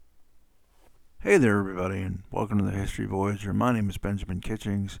Hey there, everybody, and welcome to the History Voyager. My name is Benjamin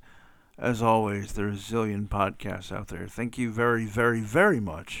Kitchings. As always, there's a zillion podcasts out there. Thank you very, very, very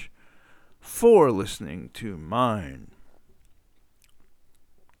much for listening to mine.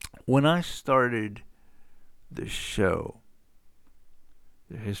 When I started this show,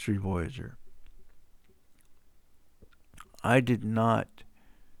 the History Voyager, I did not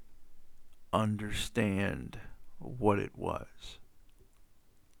understand what it was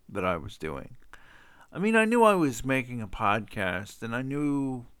that I was doing. I mean, I knew I was making a podcast, and I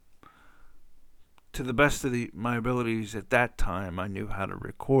knew, to the best of my abilities at that time, I knew how to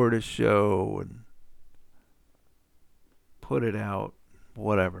record a show and put it out,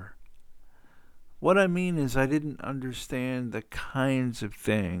 whatever. What I mean is, I didn't understand the kinds of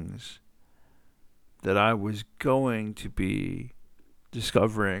things that I was going to be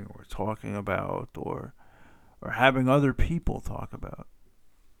discovering or talking about or having other people talk about.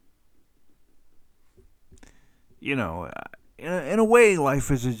 You know, in a way, life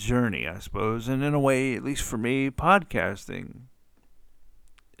is a journey, I suppose. And in a way, at least for me, podcasting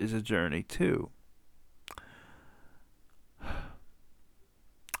is a journey too.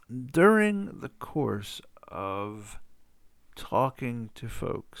 During the course of talking to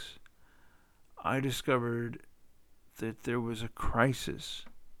folks, I discovered that there was a crisis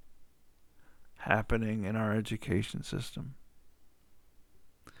happening in our education system.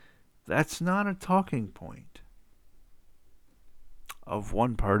 That's not a talking point of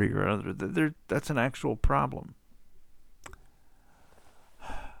one party or another. That's an actual problem.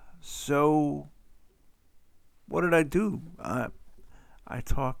 So, what did I do? I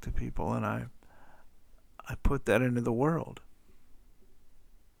talked to people and I put that into the world.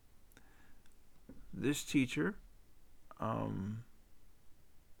 This teacher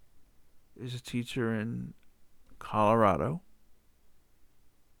is a teacher in Colorado.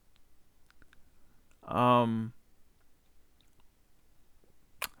 Um,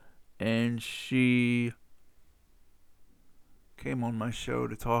 and she came on my show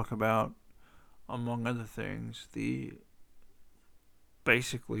to talk about, among other things, the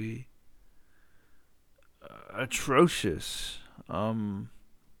basically atrocious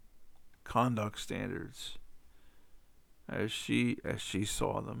conduct standards as she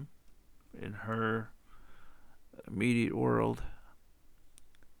saw them in her immediate world.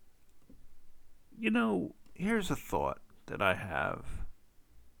 Here's a thought that I have.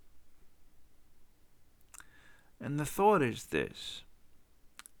 And the thought is this.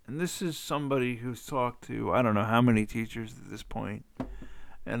 And this is somebody who's talked to, I don't know how many teachers at this point,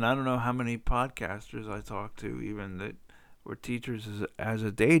 and I don't know how many podcasters I talked to, even that were teachers as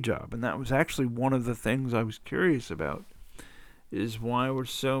a day job. And that was actually one of the things I was curious about, is why were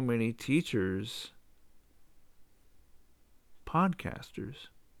so many teachers podcasters?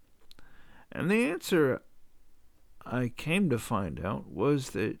 And the answer I came to find out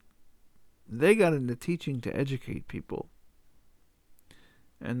was that they got into teaching to educate people.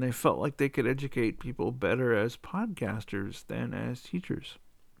 And they felt like they could educate people better as podcasters than as teachers.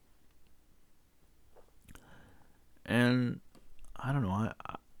 And I don't know,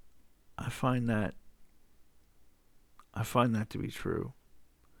 I find that to be true.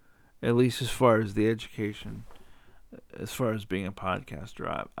 At least as far as the education, as far as being a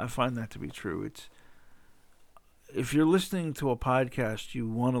podcaster, I find that to be true. It's if you're listening to a podcast, you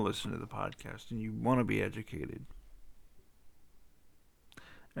want to listen to the podcast and you want to be educated.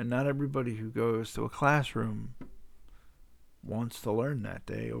 And not everybody who goes to a classroom wants to learn that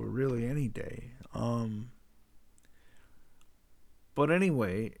day, or really any day. But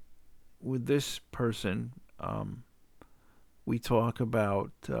anyway, with this person, we talk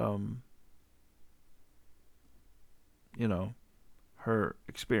about, her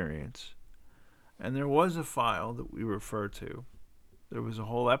experience. And there was a file that we refer to. There was a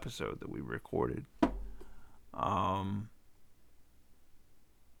whole episode that we recorded.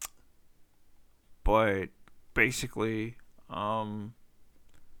 But basically, that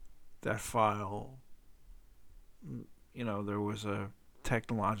file, there was a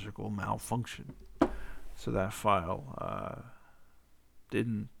technological malfunction. So that file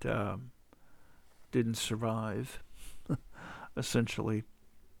didn't survive, essentially.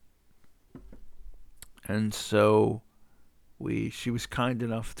 And so she was kind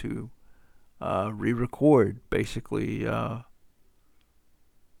enough to re-record, basically,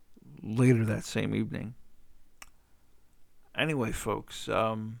 later that same evening. Anyway, folks,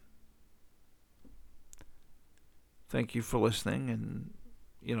 thank you for listening,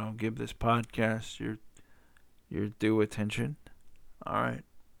 and give this podcast your due attention. All right,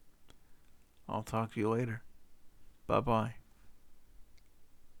 I'll talk to you later. Bye bye.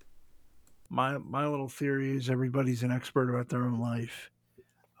 my little theory is everybody's an expert about their own life.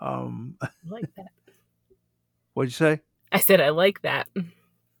 I like that. What'd you say? I said I like that.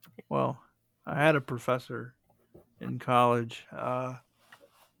 Well, I had a professor in college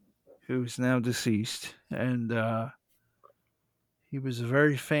who's now deceased, and he was a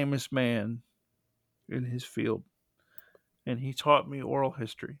very famous man in his field, and he taught me oral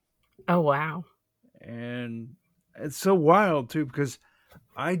history. Oh wow. And it's so wild too because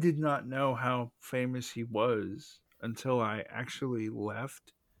I did not know how famous he was until I actually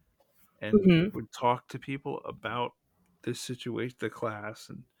left and Hmm. would talk to people about this situation, the class,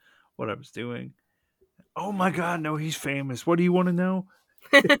 and what I was doing. Oh my God, no, he's famous. What do you want to know?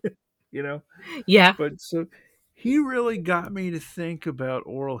 You know? Yeah, But so he really got me to think about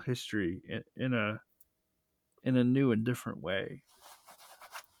oral history in a new and different way.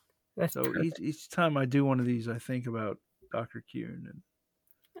 that's So perfect. each time I do one of these, I think about Dr. Kuhn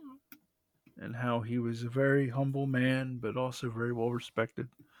and how he was a very humble man, but also very well respected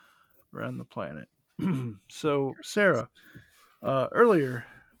around the planet. So, Sarah, earlier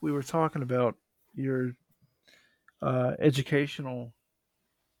we were talking about your educational,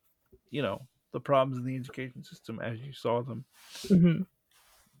 you know, the problems in the education system as you saw them. Hmm.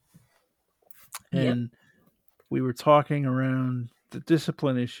 Yep. And we were talking around the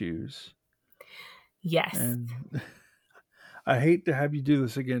discipline issues. Yes. And I hate to have you do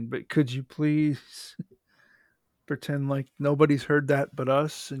this again, but could you please pretend like nobody's heard that but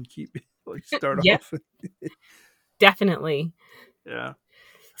us and keep like start Yep. off? Definitely. Yeah.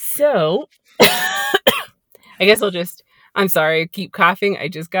 So, I guess I'll just. I'm sorry, I keep coughing. I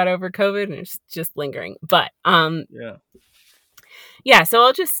just got over COVID and it's just lingering. But Yeah. yeah.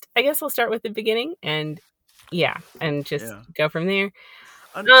 So I guess I'll start with the beginning and yeah, and just Yeah. go from there.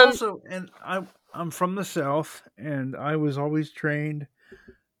 And Um. also, and I'm from the South, and I was always trained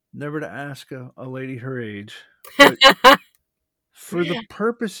never to ask a lady her age. But for the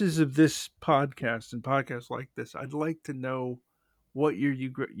purposes of this podcast and podcasts like this, I'd like to know what year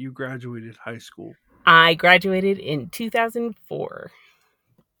you graduated high school. I graduated in 2004.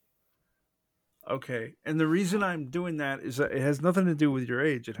 Okay, and the reason I'm doing that is that it has nothing to do with your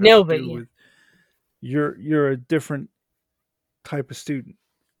age. It has No, to but do yeah, with you're a different type of student.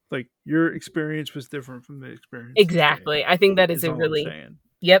 Like your experience was different from the experience today. exactly. I think that is Is a all I'm really, saying.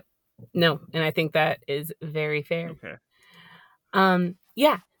 yep. No, and I think that is very fair. Okay.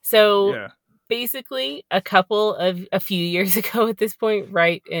 Yeah. So Yeah. basically a few years ago at this point,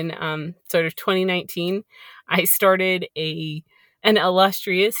 right in sort of 2019, I started an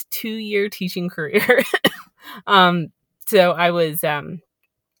illustrious 2-year teaching career. um so I was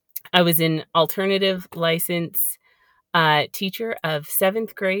an alternative license teacher of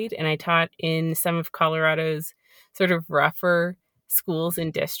 7th grade, and I taught in some of Colorado's sort of rougher schools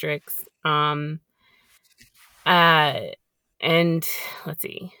and districts. Uh and let's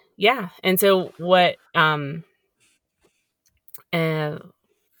see. Yeah. And so what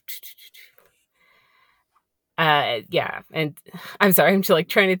uh yeah, and I'm sorry, I'm just like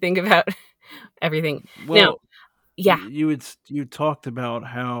trying to think about everything. Now, Well, yeah. you talked about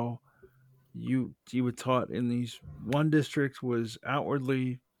how you were taught in these one district was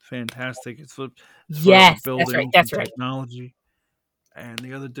outwardly fantastic as far as the Yes, that's right. buildings and That's right. technology, and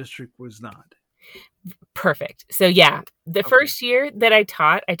the other district was not. Perfect. So yeah, the Okay. first year that I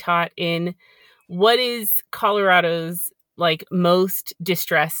taught in what is Colorado's like most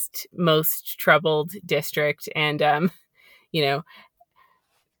distressed, most troubled district, and you know,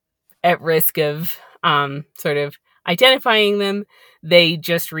 at risk of sort of identifying them. They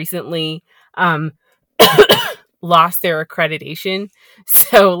just recently um lost their accreditation.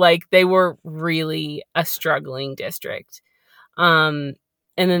 So like they were really a struggling district. Um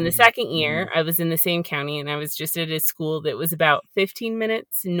and then the Hmm. second Hmm. year I was in the same county and I was just at a school that was about 15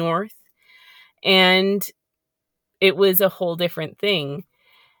 minutes north, and it was a whole different thing.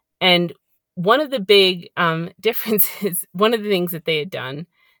 And one of the big differences, one of the things that they had done,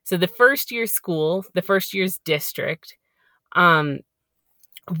 so the first year school, the first year's district, um,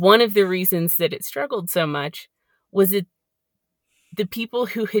 one of the reasons that it struggled so much was that the people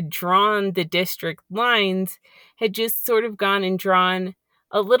who had drawn the district lines had just sort of gone and drawn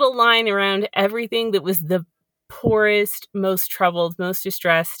a little line around everything that was the poorest, most troubled, most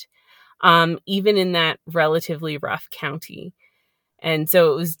distressed, even in that relatively rough county. And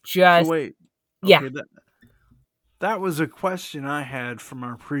so it was So just, wait, yeah. okay, that was a question I had from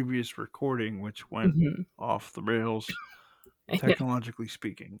our previous recording, which went Hmm. off the rails, I know. technologically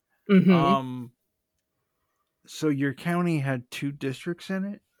speaking. Hmm. Um, so your county had two districts in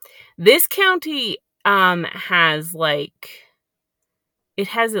it. This county has like it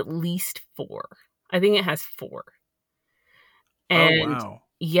has at least 4. I think it has 4. Oh, And wow.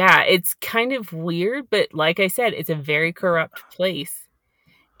 yeah, it's kind of weird, but like I said, it's a very corrupt place.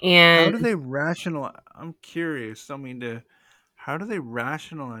 How And do they rationalize? I'm curious. I mean, how do they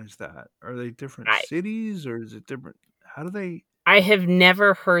rationalize that? Are they different I cities, or is it different? How do they? I have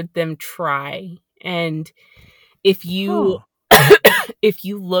never heard them try. And if you Huh. if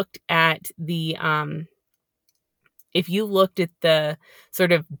you looked at the if you looked at the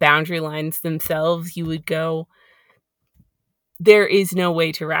sort of boundary lines themselves, you would go, there is no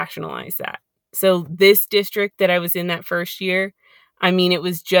way to rationalize that. So this district that I was in that first year, I mean, it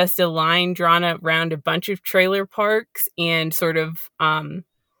was just a line drawn around a bunch of trailer parks and sort of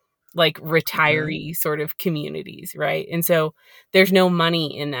like Okay. retiree sort of communities, right? And so there's no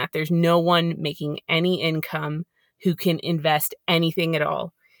money in that. There's no one making any income who can invest anything at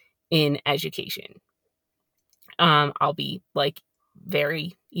all in education. I'll be like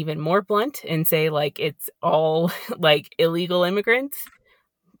very even more blunt and say like it's all like illegal immigrants,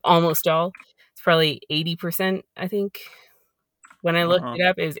 almost all. It's probably 80%, I think. When I Uh looked huh. it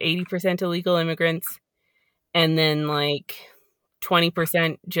up, it was 80% illegal immigrants and then like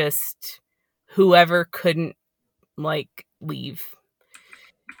 20% just whoever couldn't like leave.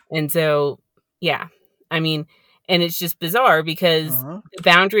 And so, yeah. I mean, and it's just bizarre Uh because huh. the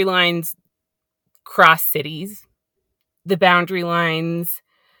boundary lines cross cities. The boundary lines,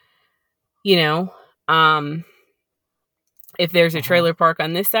 you know, um if there's Uh a huh. trailer park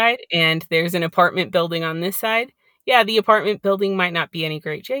on this side and there's an apartment building on this side, yeah, the apartment building might not be any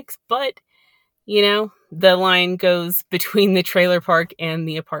great shakes, but the line goes between the trailer park and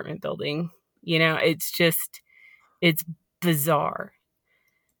the apartment building. It's just it's bizarre.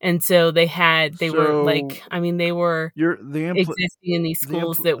 And so they were like, So I mean, they were you're existing in these the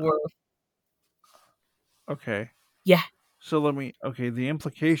schools impl. that were, Okay. yeah, So let me. Okay. The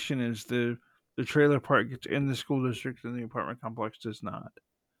implication is the trailer park gets in the school district and the apartment complex does not.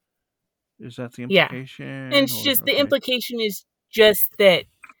 Is that the yeah. And implication, it's or just the okay? implication is just that,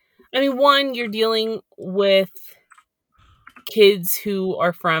 I mean, one, you're dealing with kids who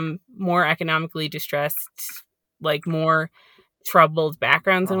are from more economically distressed, like more troubled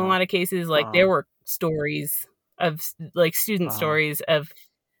backgrounds Uh in a huh. lot of cases. Like Uh there huh. were stories of like student Uh huh. stories of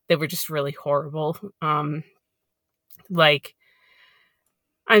that were just really horrible. Like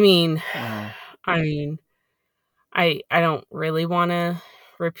I mean, Uh huh. I mean, I don't really want to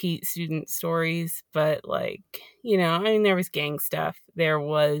repeat student stories, but like, I mean, there was gang stuff. There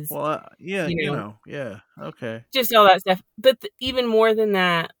was, Well, yeah, you know, yeah, okay. just all that stuff. But even more than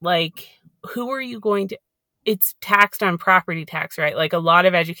that, like, who are you going to? It's taxed on property tax, right? Like, a lot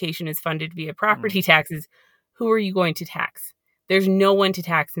of education is funded via Mm, property taxes. Who are you going to tax? There's no one to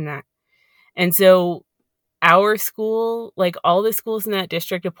tax in that. And so, our school, like all the schools in that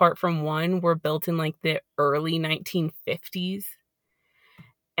district, apart from one, were built in like the early 1950s.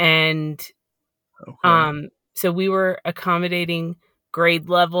 And okay. so we were accommodating grade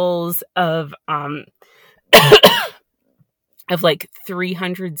levels of like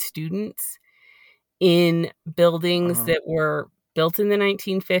 300 students in buildings Uh-huh. that were built in the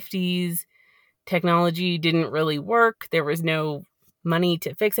 1950s. Technology didn't really work. There was no money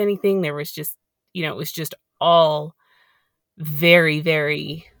to fix anything. There was just, it was just all very,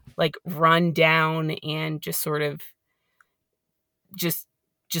 very like run down and just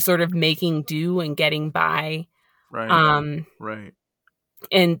just sort of making do and getting by. Right, Um right.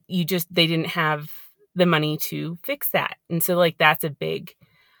 and they didn't have the money to fix that. And so like that's a big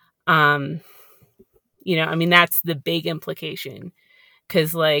um I mean that's the big implication,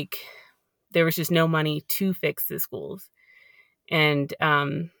 cuz like there was just no money to fix the schools. And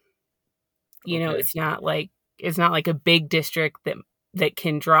Okay. it's not like a big district that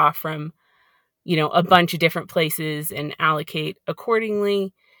can draw from a bunch of different places and allocate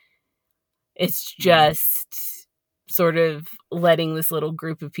accordingly. It's Mhm. just sort of letting this little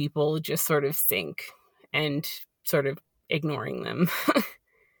group of people just sort of sink and sort of ignoring them.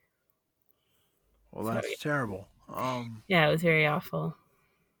 Well, So that's terrible. yeah, it was very awful.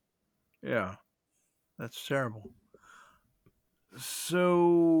 Yeah, that's terrible.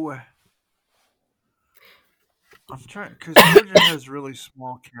 So I'm trying because Georgia has really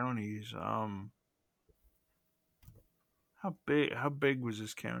small counties. How big was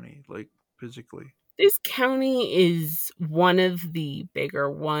this county, like physically? This county is one of the bigger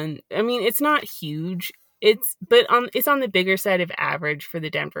one. I mean, it's not huge. It's on the bigger side of average for the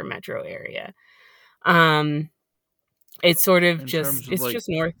Denver metro area. Um, it's sort of In just terms of it's like just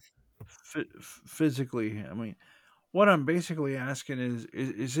north. physically, I mean, what I'm basically asking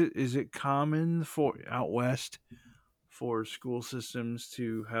is it common for out west for school systems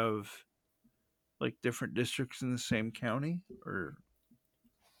to have like different districts in the same county, or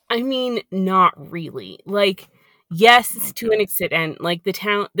I mean, not really. Like, yes, to okay. an extent. Like the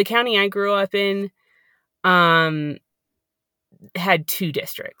county I grew up in, um, had 2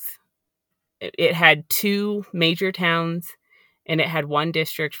 districts. It had 2 major towns, and it had 1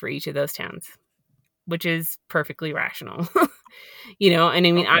 district for each of those towns, which is perfectly rational. And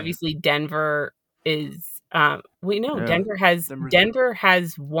I mean, Okay. obviously Denver is, we know Yeah. Denver's Denver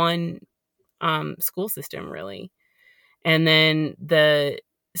has 1 school system really. And then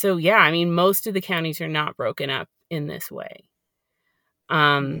so yeah, I mean, most of the counties are not broken up in this way.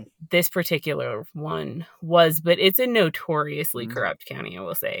 hmm. This particular one was, but it's a notoriously Hmm. corrupt county, I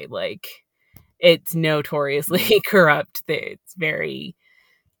will say. Like, it's notoriously Hmm. corrupt. It's very,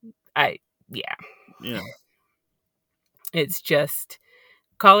 I yeah, Yeah. it's just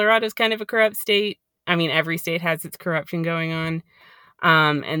Colorado's kind of a corrupt state. I mean, every state has its corruption going on.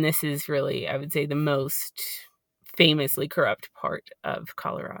 And this is really, I would say, the most famously corrupt part of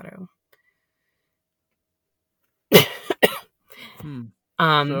Colorado. Hmm.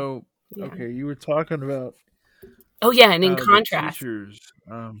 Um, So yeah. okay, you were talking about Oh yeah, and in how the contrast, teachers.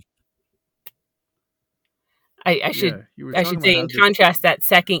 I should Yeah, you were I talking should about say how in the. contrast, that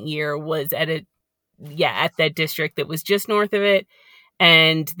second year was at that district that was just north of it,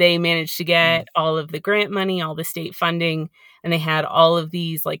 and they managed to Mm, get all of the grant money, all the state funding, and they had all of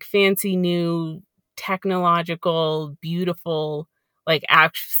these like fancy new technological, beautiful, like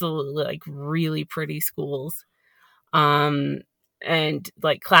absolutely like really pretty schools. Um and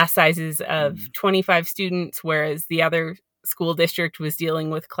like class sizes of mm, 25 students, whereas the other school district was dealing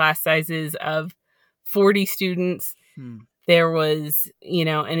with class sizes of 40 students. mm, There was,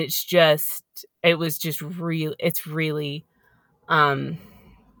 and it was just real. It's really, um,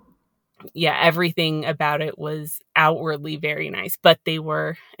 yeah, everything about it was outwardly very nice, but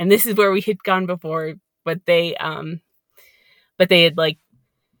and this is where we had gone before, but but they had like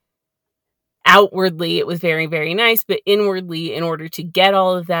outwardly it was very, very nice, but inwardly, in order to get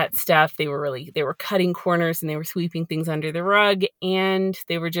all of that stuff, they were cutting corners and they were sweeping things under the rug, and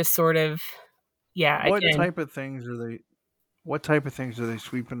they were just sort of, yeah, What again, type of things are they? What type of things are they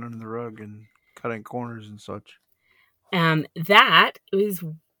sweeping under the rug and cutting corners and such? that was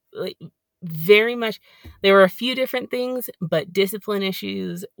like very much, there were a few different things, but discipline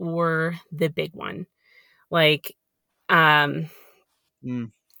issues were the big one. Like, um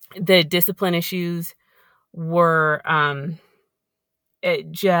Mm, the discipline issues were,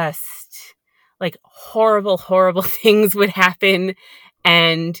 it just like horrible, horrible things would happen,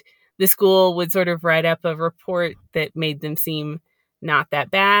 and the school would sort of write up a report that made them seem not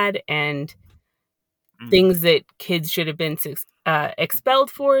that bad, and mm, things that kids should have been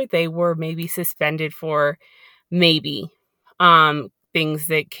expelled for, they were maybe suspended for. Maybe things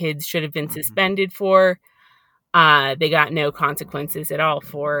that kids should have been mhm. suspended for, they got no consequences at all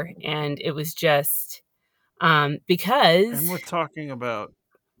for, and it was just, because And we're talking about,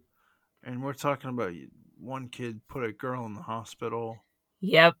 one kid put a girl in the hospital.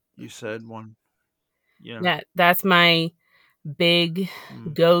 yep, You said one. Yeah. that's my big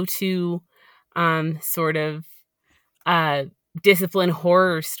Mm, go-to sort of uh discipline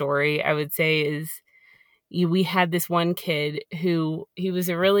horror story, I would say, is we had this one kid who, he was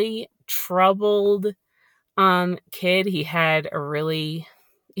a really troubled kid. He had a really,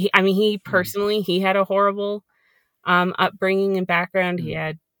 I mean, he mm, personally, he had a horrible upbringing and background. He mm,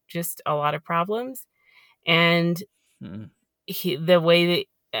 had just a lot of problems, and mm, the way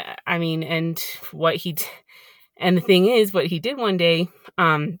that, I mean, and what and the thing is, what he did one day,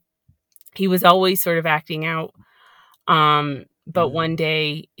 he was always sort of acting out, but mm, one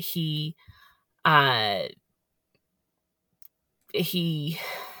day uh he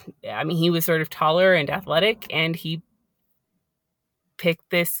I mean, he was sort of taller and athletic, and he picked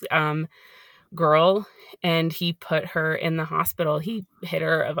this girl, and he put her in the hospital. He hit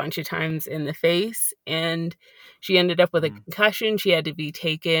her a bunch of times in the face, and she ended up with a mm, concussion. She had to be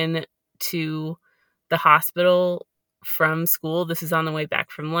taken to the hospital from school. This is on the way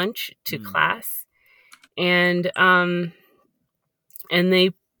back from lunch to mm, class. And and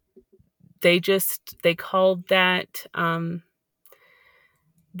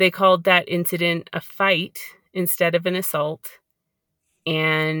they called that incident a fight instead of an assault,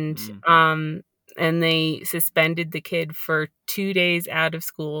 and mm, they suspended the kid for 2 days out of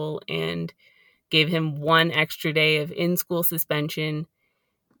school and gave him 1 extra day of in-school suspension,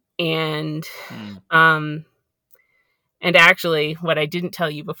 and mm, um and actually, what I didn't tell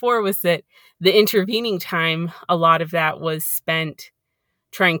you before was that the intervening time, a lot of that was spent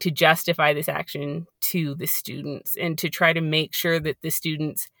trying to justify this action to the students and to try to make sure that the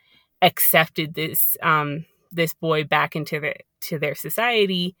students accepted this boy back into their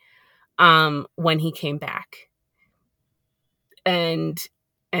society when he came back. And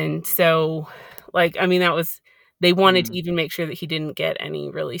so, like, I mean, that was, they wanted to even make sure that he didn't get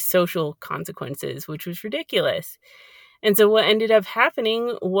any really social consequences, which was ridiculous. And so what ended up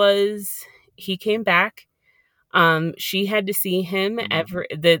happening was he came back. She had to see him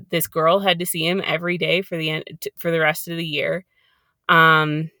this girl had to see him every day for the rest of the year.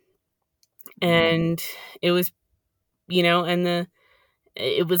 And it was, and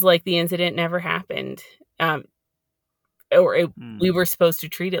it was like the incident never happened. We were supposed to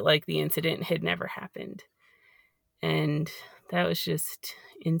treat it like the incident had never happened. And that was just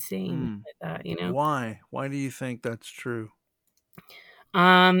insane. I thought, Why? Why do you think that's true?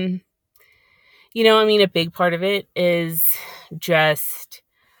 I mean, a big part of it is just,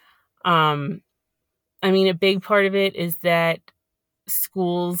 a big part of it is that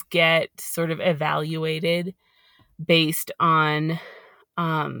schools get sort of evaluated based on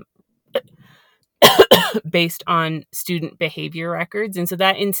student behavior records. And so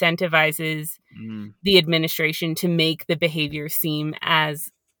that incentivizes the administration to make the behavior seem as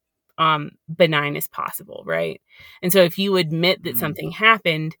benign as possible, right? And so if you admit that something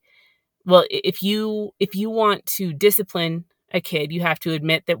happened, well, if you want to discipline a kid, you have to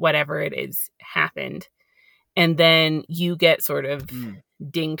admit that whatever it is happened. And then you get sort of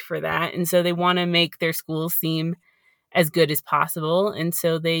dinged for that. And so they want to make their schools seem as good as possible. And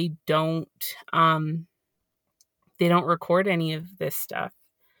so they don't record any of this stuff.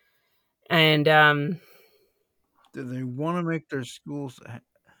 And do they want to make their schools?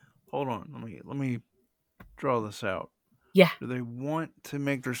 Hold on, let me draw this out. Yeah. Do they want to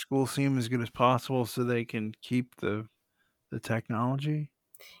make their school seem as good as possible so they can keep the technology?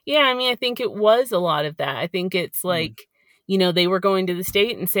 Yeah, I mean, I think it was a lot of that. I think it's like, they were going to the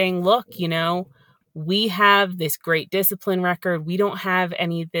state and saying, look, we have this great discipline record. We don't have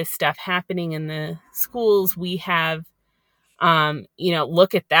any of this stuff happening in the schools. We have,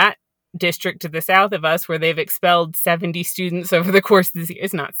 look at that district to the south of us where they've expelled 70 students over the course of this year.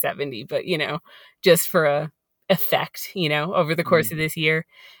 It's not 70, but, just for a effect, over the course of this year.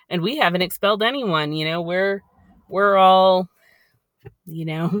 And we haven't expelled anyone. We're all, we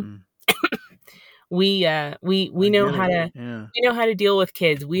know how to we know how to deal with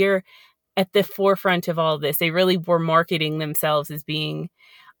kids. We're at the forefront of all this. They really were marketing themselves as being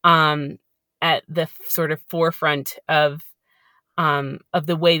at the sort of forefront of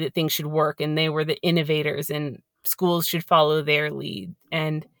the way that things should work, and they were the innovators, and schools should follow their lead.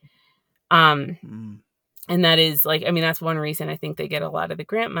 And and that is that's one reason I think they get a lot of the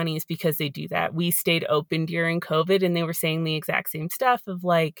grant money, is because they do that. We stayed open during COVID, and they were saying the exact same stuff of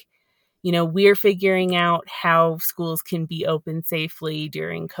we're figuring out how schools can be open safely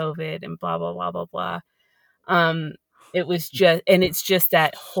during COVID and blah, blah, blah, blah, blah. It was just, and it's just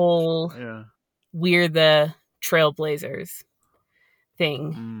that whole, we're the trailblazers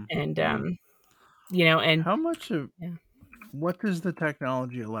thing. And, and how much of, what does the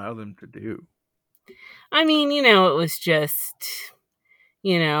technology allow them to do? I mean, it was just,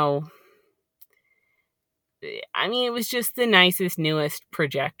 it was just the nicest, newest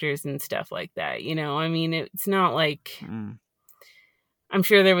projectors and stuff like that. It's not like, I'm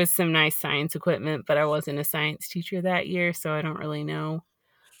sure there was some nice science equipment, but I wasn't a science teacher that year, so I don't really know.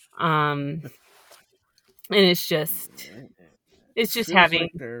 And it's just having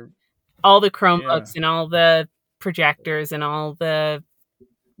all the Chromebooks and all the projectors and all the,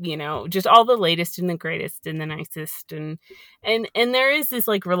 just all the latest and the greatest and the nicest. And there is this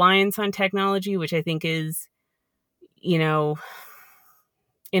reliance on technology, which I think is, in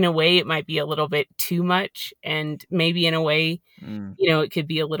a way it might be a little bit too much, and maybe in a way, it could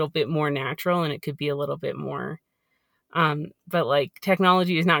be a little bit more natural, and it could be a little bit more, but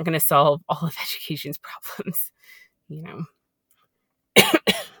technology is not going to solve all of education's problems,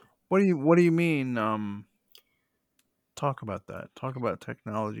 What do you mean? Talk about that. Talk about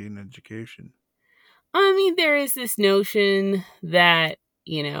technology in education. There is this notion that,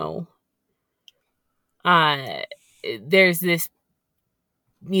 there's this,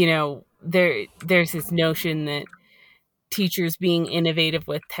 there's this notion that teachers being innovative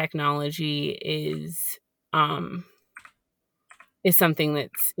with technology is something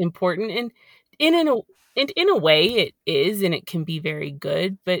that's important, and in a way it is, and it can be very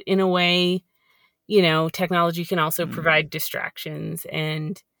good, but in a way, technology can also provide distractions.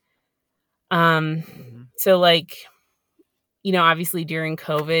 And so obviously during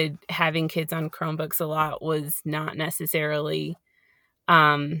COVID, having kids on Chromebooks a lot was not necessarily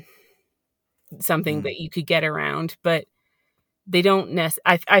something that you could get around, but they don't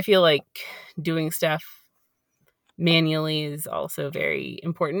I feel like doing stuff manually is also very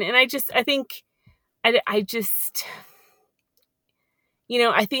important. And I think I just,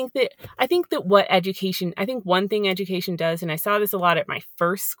 I think that I think one thing education does, and I saw this a lot at my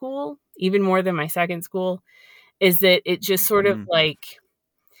first school, even more than my second school, is that it just sort of like,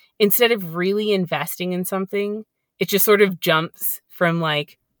 instead of really investing in something, it just sort of jumps from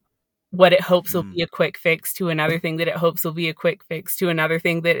like what it hopes will be a quick fix to another thing that it hopes will be a quick fix to another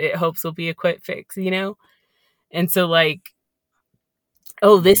thing that it hopes will be a quick fix, you know? And so like,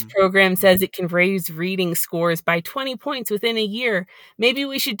 oh, this program says it can raise reading scores by 20 points within a year. Maybe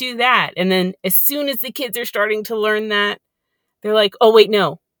we should do that. And then as soon as the kids are starting to learn that, they're like, oh, wait,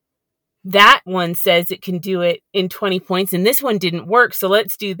 no. That one says it can do it in 20 points and this one didn't work. So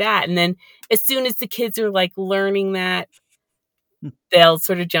let's do that. And then as soon as the kids are like learning that, they'll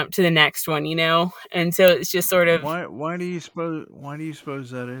sort of jump to the next one, you know? And so it's just sort of, why do you suppose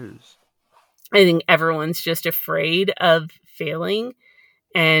that is? I think everyone's just afraid of failing.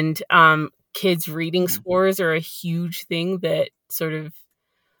 And kids' reading scores are a huge thing that sort of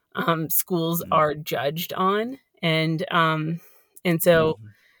schools are judged on. And so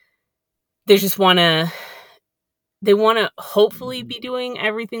they just they want to hopefully be doing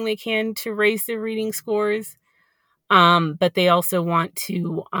everything they can to raise their reading scores. But they also want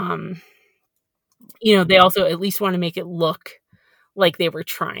to, they also at least want to make it look like they were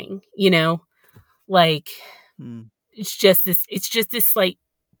trying, like it's just this slight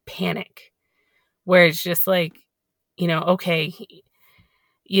panic where it's just like, okay,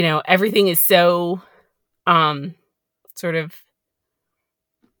 everything is so, sort of,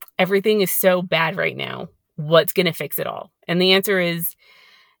 everything is so bad right now. What's going to fix it all? And the answer is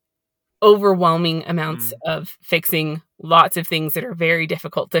overwhelming amounts of fixing lots of things that are very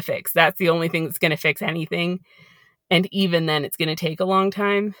difficult to fix. That's the only thing that's going to fix anything. And even then it's going to take a long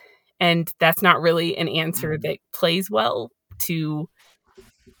time. And that's not really an answer that plays well to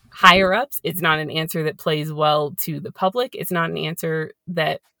higher ups. It's not an answer that plays well to the public. It's not an answer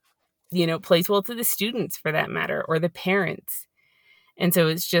that, plays well to the students for that matter, or the parents. And so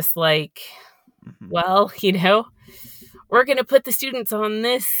it's just like, well, we're going to put the students on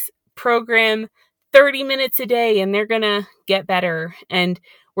this program 30 minutes a day and they're going to get better. And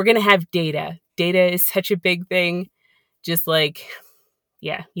we're going to have data. Data is such a big thing. Just like,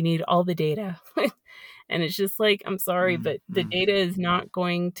 yeah, you need all the data. And it's just like, I'm sorry, but the data is not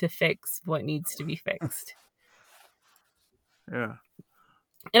going to fix what needs to be fixed. Yeah.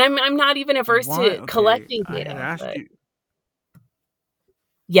 And I'm not even averse to collecting data. I asked you.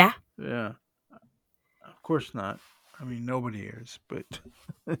 Yeah. Yeah. Of course not. I mean, nobody is, but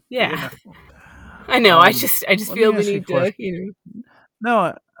yeah. I know. I just feel the need to.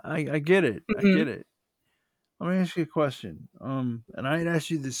 No, I get it. I get it. Let me ask you a question. And I had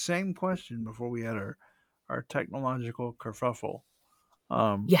asked you the same question before we had our technological kerfuffle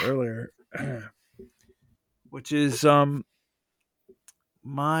earlier, which is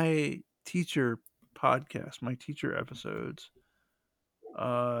my teacher podcast, my teacher episodes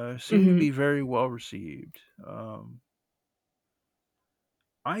seem to be very well received.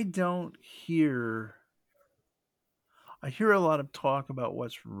 I hear a lot of talk about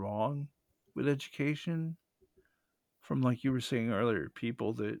what's wrong with education from, like you were saying earlier,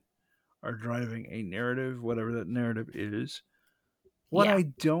 people that are driving a narrative, whatever that narrative is. What I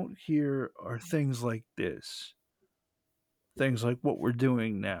don't hear are things like this. Things like what we're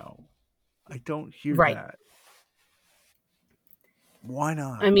doing now. I don't hear that. Why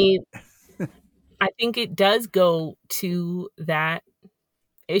not? I mean, I think it does go to that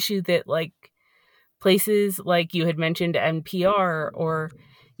issue that, like, places like you had mentioned NPR or,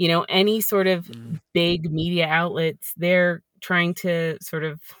 any sort of big media outlets, they're trying to sort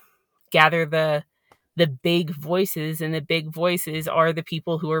of gather the big voices, and the big voices are the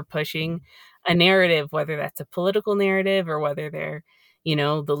people who are pushing a narrative, whether that's a political narrative or whether they're,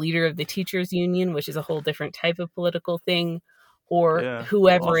 the leader of the teachers union, which is a whole different type of political thing, or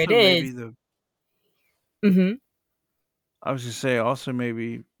whoever it is. I was going to say also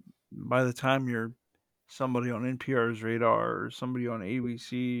maybe by the time you're somebody on NPR's radar or somebody on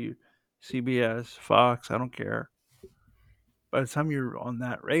ABC, CBS, Fox, I don't care. By the time you're on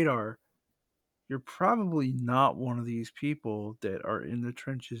that radar, you're probably not one of these people that are in the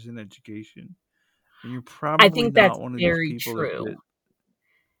trenches in education. And you're probably I think that's not one of very these people true.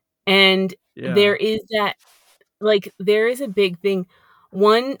 And there is that, like, there is a big thing.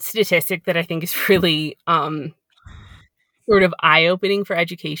 One statistic that I think is really sort of eye-opening for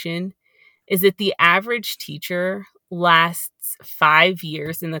education is that the average teacher lasts 5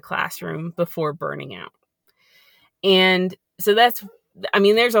 years in the classroom before burning out. And so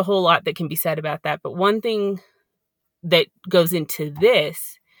there's a whole lot that can be said about that. But one thing that goes into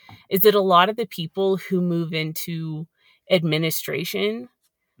this is that a lot of the people who move into administration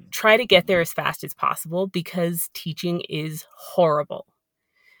try to get there as fast as possible because teaching is horrible.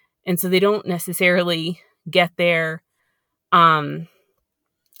 And so they don't necessarily get there.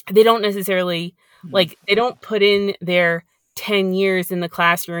 They don't necessarily, they don't put in their 10 years in the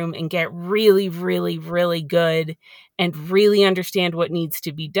classroom and get really, really, really good and really understand what needs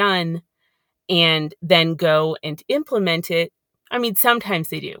to be done and then go and implement it. I mean, sometimes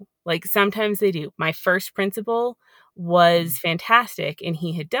they do. Sometimes they do. My first principal was fantastic and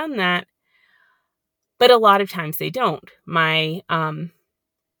he had done that, but a lot of times they don't.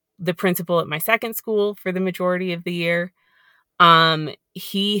 The principal at my second school for the majority of the year,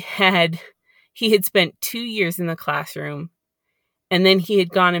 he had spent 2 years in the classroom, and then he had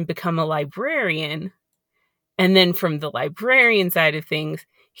gone and become a librarian. And then from the librarian side of things,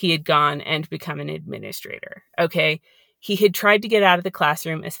 he had gone and become an administrator. Okay. He had tried to get out of the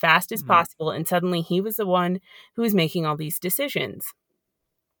classroom as fast as possible, and suddenly he was the one who was making all these decisions.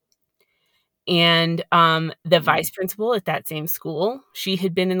 And the vice principal at that same school, she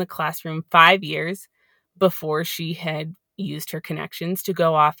had been in the classroom 5 years before she had used her connections to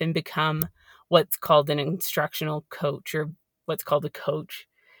go off and become what's called an instructional coach, or what's called a coach.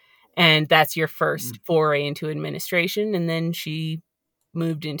 And that's your first foray into administration. And then she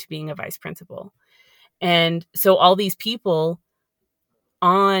moved into being a vice principal. And so all these people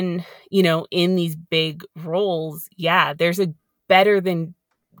in these big roles, there's a better than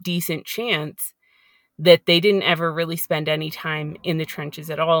decent chance that they didn't ever really spend any time in the trenches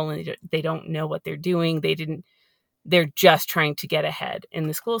at all. And they don't know what they're doing. They're just trying to get ahead in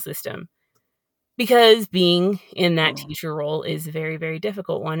the school system. Because being in that teacher role is a very, very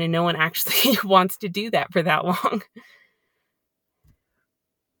difficult one, and no one actually wants to do that for that long.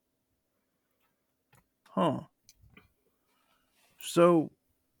 Huh. So,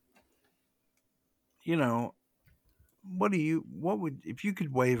 if you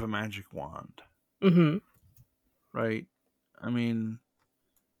could wave a magic wand, right? I mean,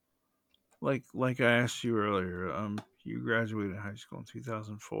 like I asked you earlier, you graduated high school in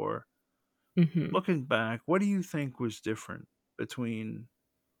 2004. Looking back, what do you think was different between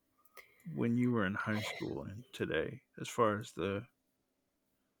when you were in high school and today, as far as the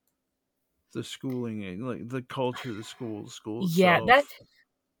schooling and like the culture of the school itself,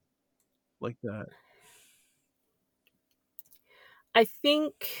 like that? I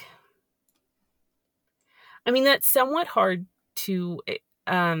think, that's somewhat hard to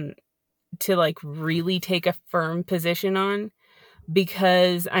really take a firm position on,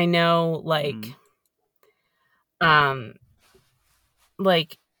 because I know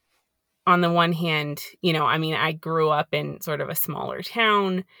on the one hand, I grew up in sort of a smaller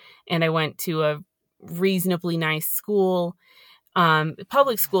town, and I went to a reasonably nice school,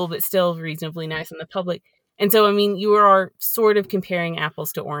 public school, but still reasonably nice in the public. And so, you are sort of comparing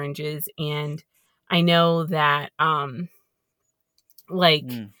apples to oranges. And I know that,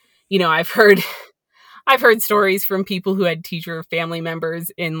 I've heard stories from people who had teacher family members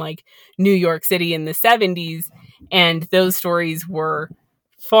in New York City in the 70s. And those stories were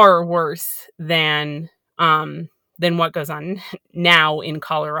far worse than what goes on now in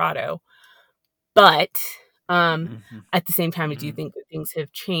Colorado. But at the same time, I do think that things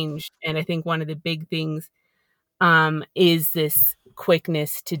have changed. And I think one of the big things is this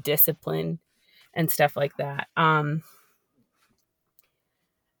quickness to discipline and stuff like that. So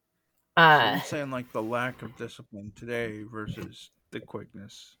you're saying like the lack of discipline today versus the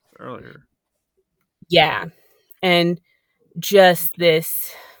quickness earlier. Yeah. And just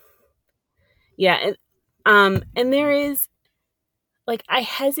this. Yeah. And there is, I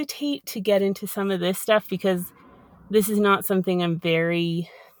hesitate to get into some of this stuff because this is not something I'm very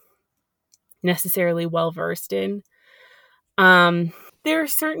necessarily well versed in. There are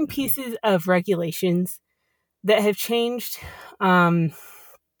certain pieces of regulations that have changed,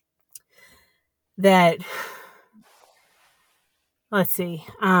 that, let's see.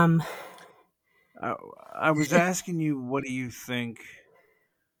 I was asking you, what do you think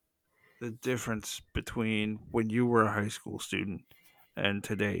the difference between when you were a high school student and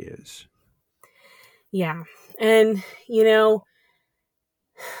today is? Yeah. And,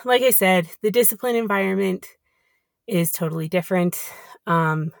 like I said, the discipline environment is totally different.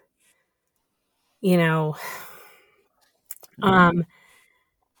 In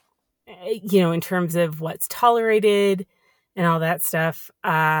terms of what's tolerated and all that stuff.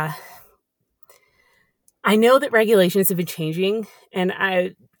 I know that regulations have been changing, and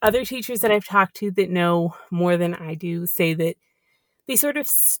other teachers that I've talked to that know more than I do say that they sort of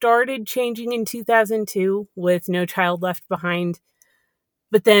started changing in 2002 with No Child Left Behind,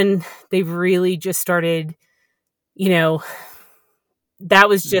 but then they've really just started, that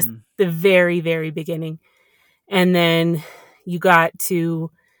was just the very, very beginning. And then you got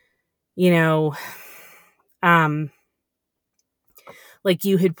to, like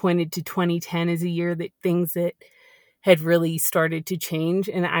you had pointed to 2010 as a year that things that had really started to change.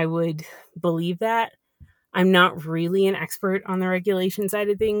 And I would believe that. I'm not really an expert on the regulation side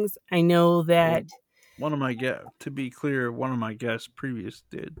of things. I know that one of my to be clear, one of my guests previous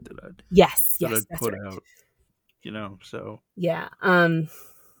did that I'd yes, I'd that's put right. out, so yeah. The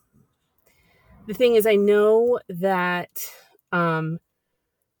thing is, I know that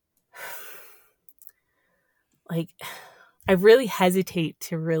like I really hesitate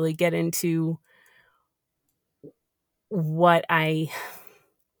to really get into what I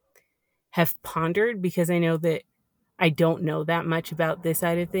have pondered because I know that I don't know that much about this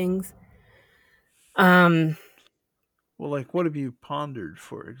side of things. Well, like, what have you pondered,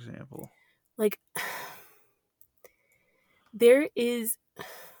 for example? Like, there is...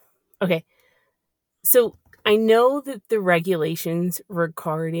 Okay. So I know that the regulations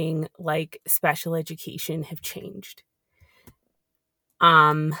regarding, like, special education have changed.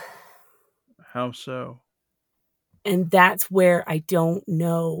 How so? And that's where I don't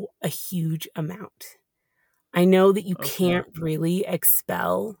know a huge amount. I know that you can't really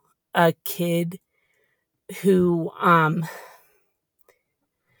expel a kid who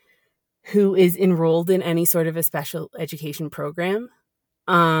is enrolled in any sort of a special education program.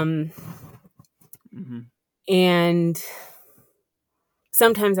 And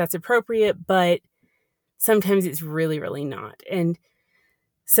sometimes that's appropriate, but sometimes it's really, really not. And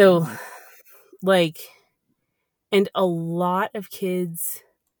so, like, and a lot of kids,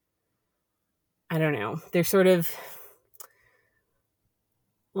 I don't know, they're sort of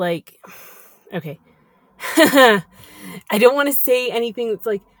like, okay. I don't want to say anything that's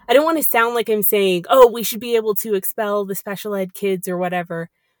like, I don't want to sound like I'm saying, oh, we should be able to expel the special ed kids or whatever.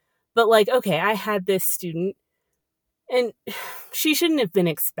 But like, okay, I had this student and she shouldn't have been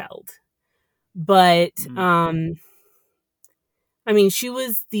expelled. But, I mean, she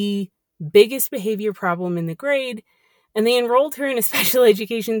was the biggest behavior problem in the grade, and they enrolled her in a special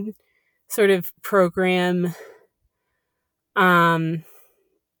education sort of program. Or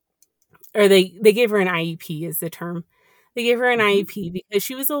they gave her an IEP is the term. They gave her an IEP because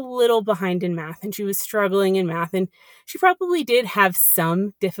she was a little behind in math and she was struggling in math, and she probably did have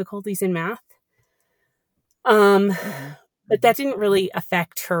some difficulties in math. But that didn't really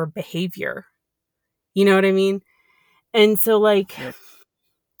affect her behavior. You know what I mean? And so, like,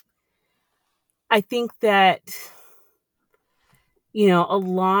 I think that, a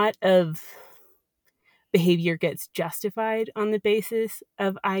lot of behavior gets justified on the basis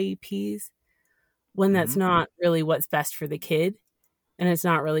of IEPs when that's not really what's best for the kid, and it's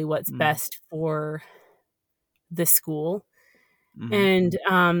not really what's best for the school. And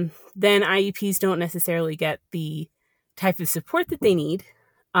then IEPs don't necessarily get the type of support that they need,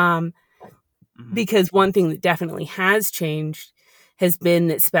 because one thing that definitely has changed has been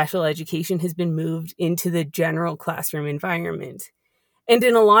that special education has been moved into the general classroom environment. And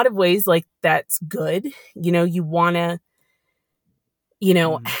in a lot of ways, like, that's good. You want to,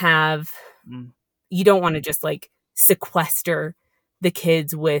 have, you don't want to just like sequester the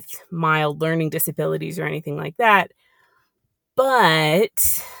kids with mild learning disabilities or anything like that.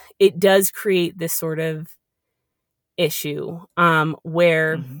 But it does create this sort of issue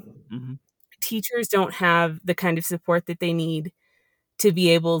where teachers don't have the kind of support that they need to be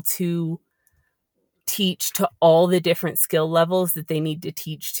able to teach to all the different skill levels that they need to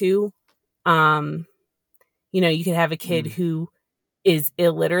teach to. You could have a kid who is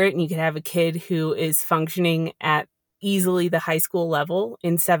illiterate, and you could have a kid who is functioning at easily the high school level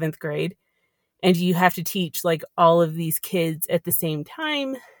in 7th grade. And you have to teach like all of these kids at the same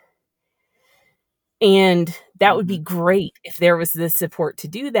time. And that would be great if there was the support to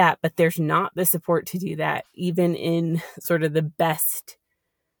do that, but there's not the support to do that, even in sort of the best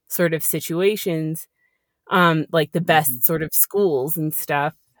sort of situations, like the best sort of schools and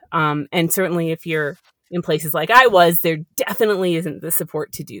stuff. And certainly if you're in places like I was, there definitely isn't the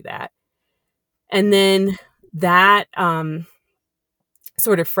support to do that. And then that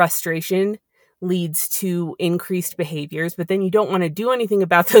sort of frustration leads to increased behaviors, but then you don't want to do anything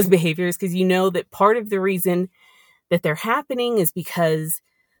about those behaviors because you know that part of the reason that they're happening is because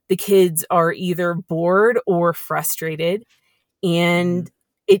the kids are either bored or frustrated. And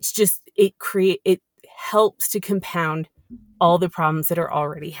it's just, it helps to compound all the problems that are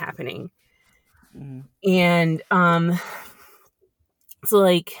already happening. Mm-hmm. And so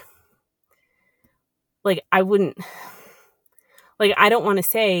like I wouldn't, like, I don't want to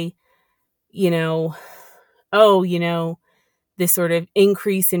say, oh, this sort of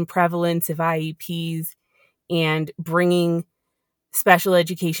increase in prevalence of IEPs and bringing special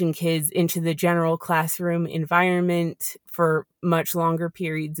education kids into the general classroom environment for much longer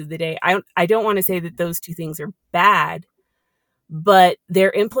periods of the day. I don't want to say that those two things are bad, but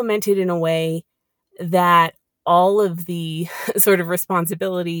they're implemented in a way that all of the sort of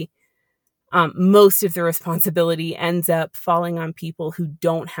responsibility, most of the responsibility ends up falling on people who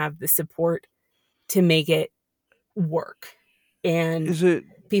don't have the support to make it work. And Is it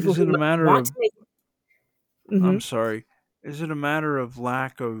people who a matter want to of make I'm Mhm. sorry. Is it a matter of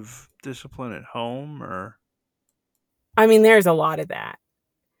lack of discipline at home or I mean, there's a lot of that.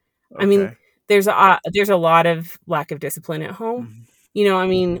 I mean, okay. there's a lot of lack of discipline at home. Mm-hmm. I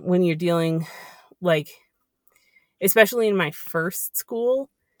mean, when you're dealing, like, especially in my first school,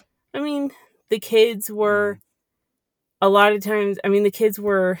 I mean, the kids were a lot of times, I mean, the kids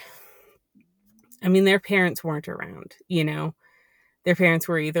were, I mean, their parents weren't around, Their parents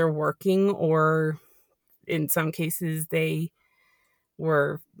were either working or in some cases they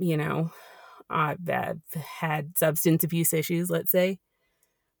were, that had substance abuse issues, let's say.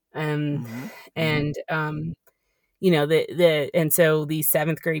 Um, Mm-hmm. and and so these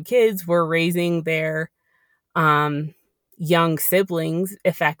seventh grade kids were raising their um young siblings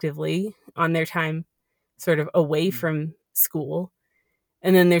effectively on their time sort of away from school.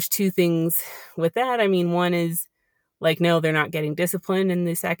 And then there's two things with that. I mean, one is like, no, they're not getting disciplined, and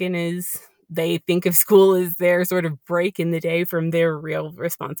the second is they think of school as their sort of break in the day from their real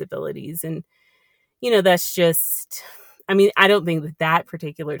responsibilities. And that's just, I mean, I don't think that that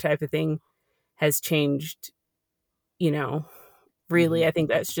particular type of thing has changed, really. Mm-hmm. I think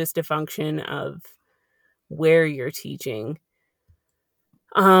that's just a function of where you're teaching.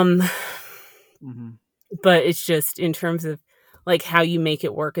 Um, Mm-hmm. but it's just in terms of like how you make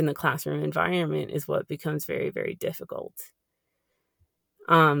it work in the classroom environment is what becomes very, very difficult.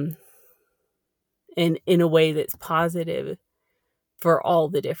 And in a way that's positive for all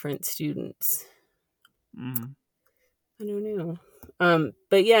the different students. Mm-hmm. I don't know.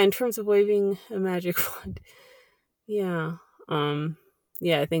 But yeah, in terms of waving a magic wand, yeah.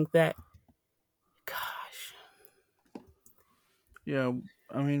 Yeah, I think that, gosh. Yeah,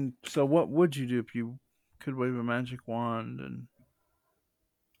 I mean, so what would you do if you could wave a magic wand and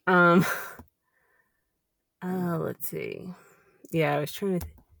Um, let's see. Yeah, I was trying to,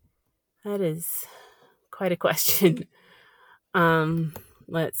 that is quite a question.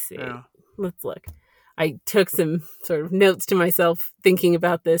 Let's see. yeah. Let's look. I took some sort of notes to myself thinking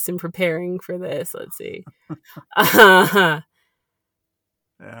about this and preparing for this. Let's see.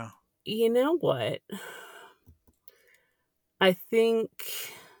 Yeah. You know what? I think,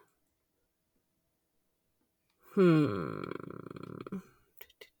 hmm.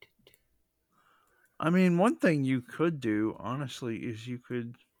 I mean, one thing you could do, honestly, is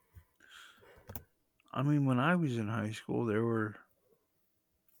I mean, when I was in high school, there were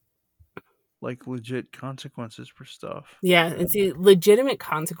like legit consequences for stuff. Yeah, and see, legitimate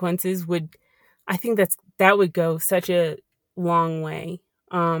consequences would, I think that would go such a long way.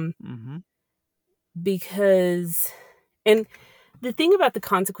 Mm-hmm. Because, and the thing about the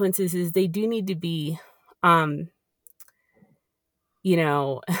consequences is they do need to be, um,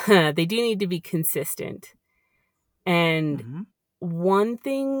 they do need to be consistent. And Mm-hmm. one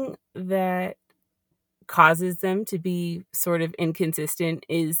thing that causes them to be sort of inconsistent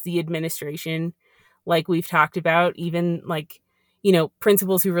is the administration. Like we've talked about, even like,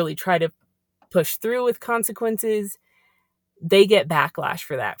 principals who really try to push through with consequences, they get backlash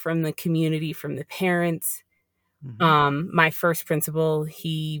for that from the community, from the parents. Mm-hmm. My first principal,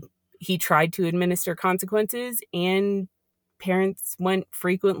 he tried to administer consequences, and parents went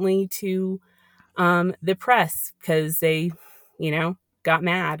frequently to the press because they, got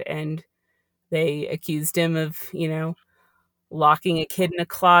mad, and they accused him of, locking a kid in a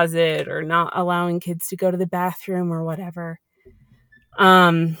closet or not allowing kids to go to the bathroom or whatever.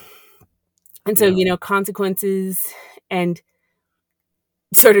 Um, and so, Yeah. consequences and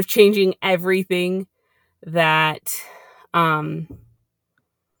sort of changing everything that um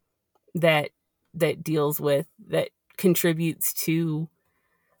that deals with, that contributes to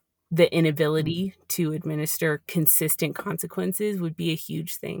the inability to administer consistent consequences would be a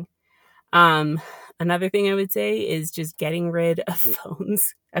huge thing. Another thing I would say is just getting rid of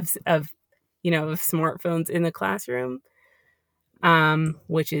phones, of smartphones in the classroom.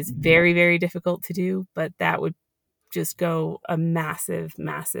 which is very, very difficult to do, but that would just go a massive,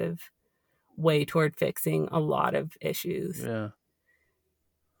 massive way toward fixing a lot of issues. Yeah.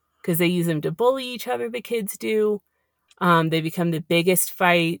 Because they use them to bully each other, the kids do. They become the biggest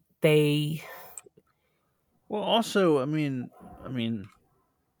fight. Well, also, I mean,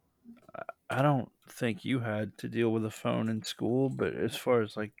 I don't think you had to deal with a phone in school, but as far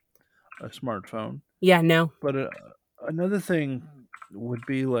as like a smartphone. Yeah, no. But another thing would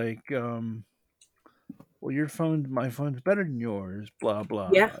be like, well, my phone's better than yours, blah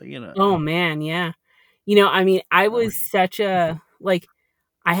blah. Yeah. Oh man, yeah. I mean, I was such a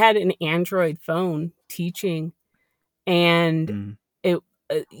I had an Android phone teaching, and it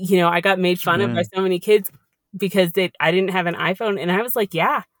I got made fun of by so many kids because I didn't have an iPhone, and I was like,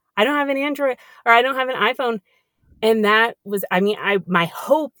 yeah, I don't have an Android, or I don't have an iPhone. And that was, I mean, my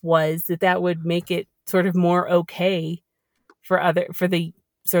hope was that would make it sort of more okay for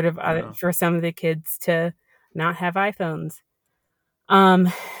some of the kids to not have iPhones.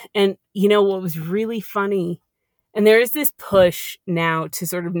 And what was really funny, and there is this push now to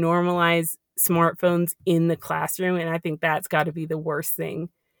sort of normalize smartphones in the classroom, and I think that's got to be the worst thing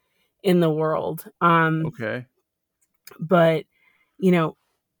in the world. Okay. But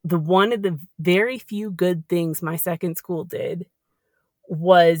the one of the very few good things my second school did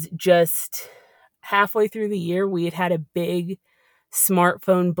was just halfway through the year, we had a big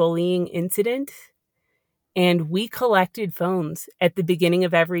smartphone bullying incident, and we collected phones at the beginning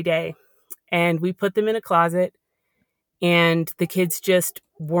of every day, and we put them in a closet, and the kids just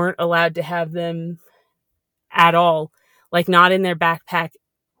weren't allowed to have them at all, like not in their backpack,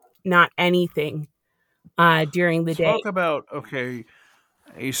 not anything during the day. Talk about, okay,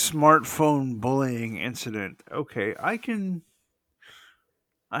 a smartphone bullying incident. Okay, I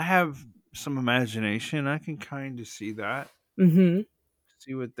have some imagination. I can kind of see that. Mm-hmm.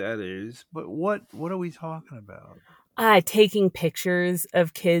 See what that is. But what are we talking about? Taking pictures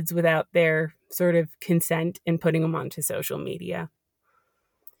of kids without their sort of consent and putting them onto social media.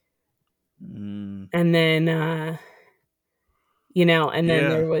 And then,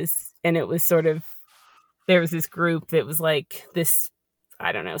 there was this group that was like this,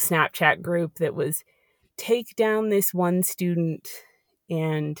 I don't know, Snapchat group that was take down this one student,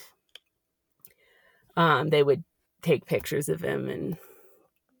 and they would take pictures of him, and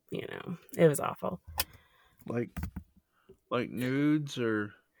it was awful. Like nudes,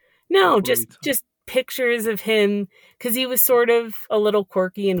 or no, just pictures of him, because he was sort of a little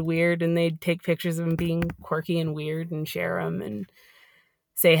quirky and weird, and they'd take pictures of him being quirky and weird and share them and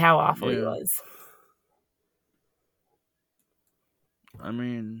say how awful he was. I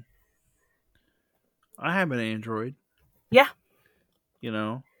mean, I have an Android. Yeah.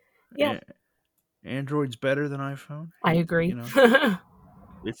 Yeah. Android's better than iPhone. I agree.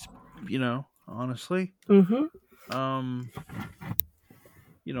 It's, honestly. Mm-hmm.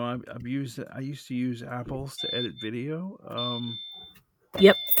 I used to use Apples to edit video.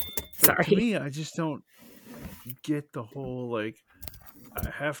 Yep. Sorry. To me, I just don't get the whole, like, I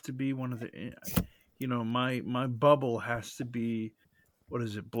have to be one of the, my bubble has to be, what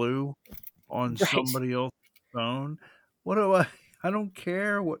is it, blue on somebody else's phone. What do I don't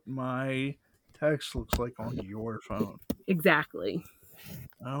care what my text looks like on your phone. Exactly.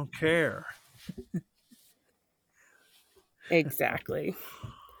 I don't care. Exactly.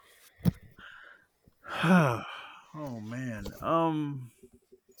 Oh man.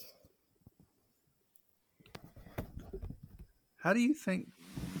 How do you think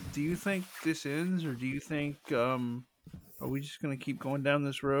this ends, or do you think are we just going to keep going down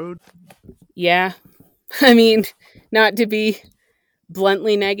this road? Yeah. I mean, not to be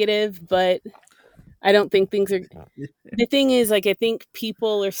bluntly negative, but I don't think things are the thing is, like, I think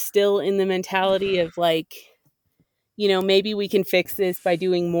people are still in the mentality of, like, maybe we can fix this by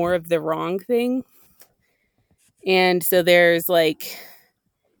doing more of the wrong thing. And so there's, like,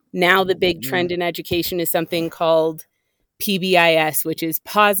 now the big trend in education is something called PBIS, which is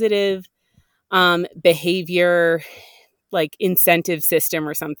positive behavior, like, incentive system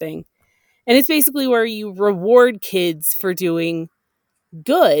or something. And it's basically where you reward kids for doing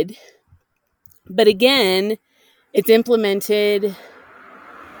good. But again, it's implemented.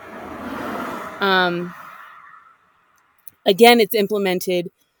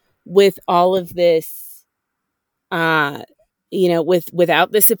 With all of this, without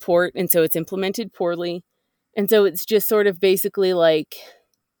the support. And so it's implemented poorly. And so it's just sort of basically like,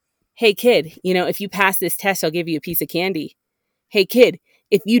 hey, kid, if you pass this test, I'll give you a piece of candy. Hey, kid,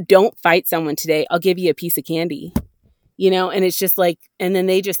 if you don't fight someone today, I'll give you a piece of candy. And it's just like, and then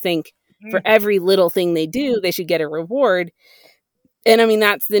they just think for every little thing they do, they should get a reward. And I mean,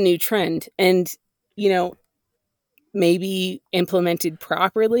 that's the new trend. And, you know, maybe implemented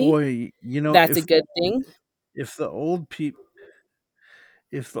properly, Boy, that's a good thing. if the old people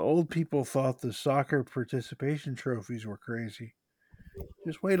if the old people thought the soccer participation trophies were crazy,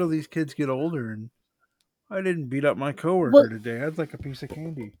 just wait till these kids get older and I didn't beat up my Well, coworker today. I'd like a piece of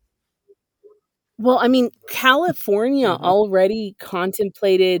candy. well, I mean, California Mhm. already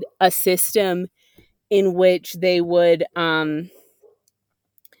contemplated a system in which they would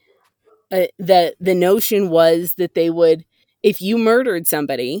the notion was that they would, if you murdered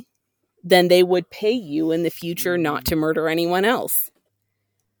somebody, then they would pay you in the future not Mm. to murder anyone else.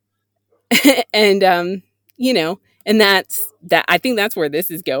 And you know, and that's that. I think that's where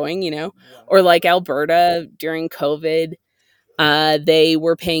this is going, you know. Or Wow. like Alberta during COVID, they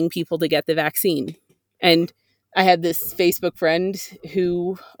were paying people to get the vaccine. And I had this Facebook friend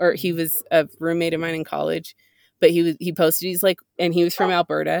who, or he was a roommate of mine in college, but he posted, he's like, and he was from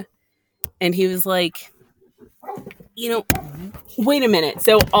Alberta, and he was like, you know, Mhm. wait a minute.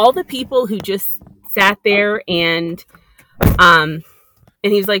 So all the people who just sat there um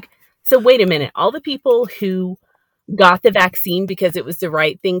and he was like, so wait a minute, all the people who got the vaccine because it was the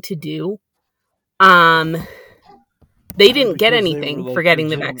right thing to do, um they Or didn't get because they were anything for like getting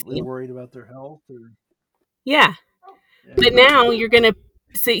the legitimately vaccine. worried about their health or Yeah. But yeah. now you're going to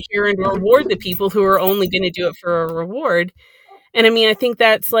sit here and reward the people who are only going to do it for a reward. And I mean, I think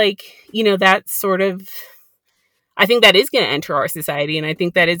that's like, you know, that's sort of, I think that is going to enter our society. And I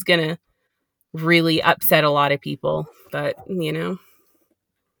think that is going to really upset a lot of people. But, you know,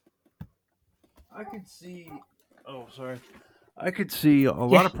 I could see oh sorry. I could see a yeah.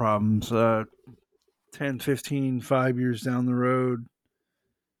 lot of problems 10, 15, 5 years down the road.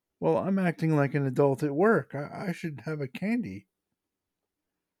 Well, I'm acting like an adult at work. I should have a candy.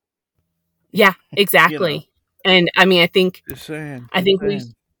 Yeah, You know, exactly. And I mean, just saying, I just think we,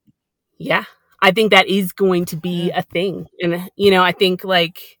 saying. yeah, I think that is going to be Yeah. a thing. And, you know,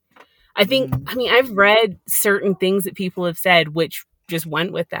 Mm. I mean, I've read certain things that people have said, which just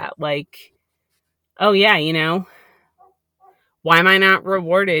went with that. Like, oh, yeah, you know, why am I not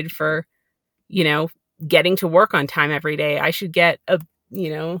rewarded for, you know, getting to work on time every day? I should get a, you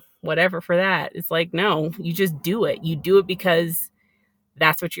know, whatever for that. It's like, no, you just do it. You do it because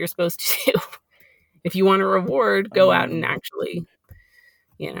that's what you're supposed to do. If you want a reward, I go out and mean, actually,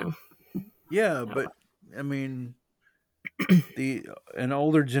 you know, yeah, oh, but I mean, the an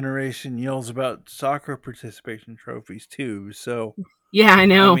older generation yells about soccer participation trophies too. So, yeah, I I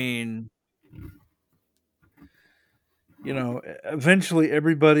know. mean, eventually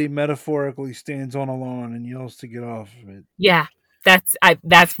everybody metaphorically stands on a lawn and yells to get off of it. Yeah.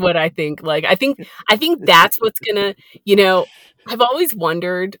 That's what I think. Like I think that's what's gonna, you know, I've always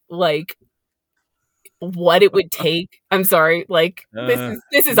wondered like what it would take. I'm sorry, like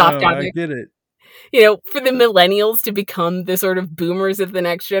this is off No, I topic. get it. You know, for the millennials to become the sort of boomers of the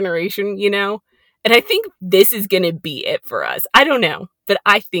next generation, you know? And I think this is going to be it for us. I don't know, but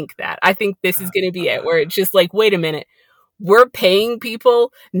I think that. I think this is going to be it, where it's just like, wait a minute, we're paying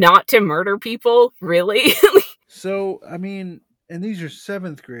people not to murder people? Really? So, I mean, and these are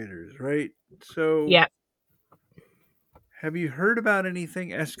seventh graders, right? So, Yeah. have you heard about anything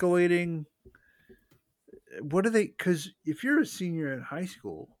escalating? What are they? Because if you're a senior in high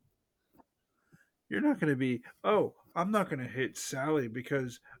school, you're not going to be, oh, I'm not going to hit Sally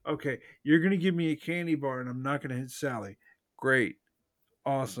because, okay, you're going to give me a candy bar and I'm not going to hit Sally. Great.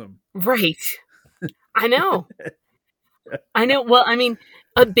 Awesome. Right. I know. I know. Well, I mean,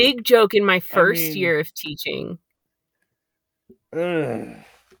 a big joke in my I first mean, year of teaching, ugh.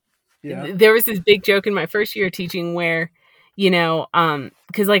 Yeah. there was this big joke in my first year of teaching where, you know,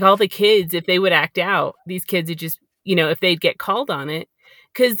 because like all the kids, if they would act out, these kids would just, you know, if they'd get called on it,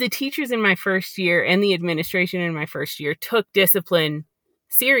 because the teachers in my first year and the administration in my first year took discipline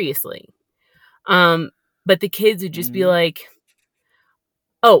seriously. Um, but the kids would just be Hmm. like,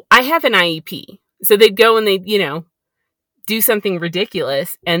 "Oh, I have an IEP," so they'd go and they'd, you know, do something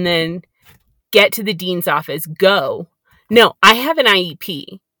ridiculous, and then get to the dean's office, go, "No, I have an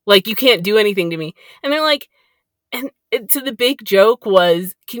IEP. Like, you can't do anything to me." And they're like, so the big joke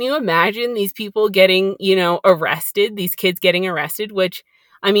was, can you imagine these people getting, you know, arrested, these kids getting arrested, which,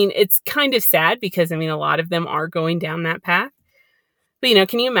 I mean, it's kind of sad because, I mean, a lot of them are going down that path. But, you know,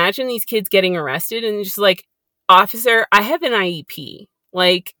 can you imagine these kids getting arrested and just like, officer, I have an IEP.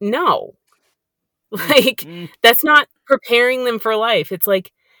 Like, no, Mm, like, mm. that's not preparing them for life. It's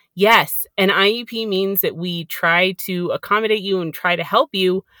like, yes, an IEP means that we try to accommodate you and try to help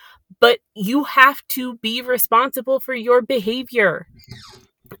you, but you have to be responsible for your behavior.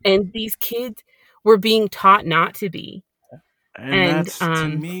 And these kids were being taught not to be. And And that's to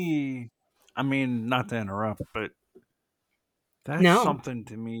me, I mean, not to interrupt, but that's no. something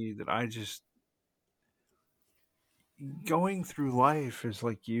to me that I just going through life is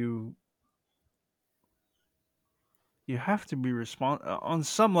like you have to be on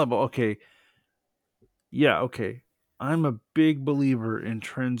some level. Okay, yeah, okay. I'm a big believer in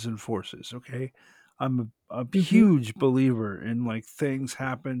trends and forces. Okay, I'm a Mhm. huge believer in like things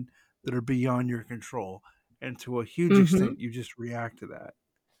happen that are beyond your control, and to a huge Mhm. extent, you just react to that.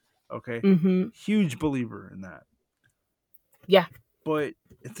 Okay, Mhm. huge believer in that. Yeah. But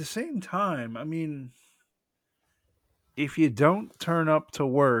at the same time, I mean, if you don't turn up to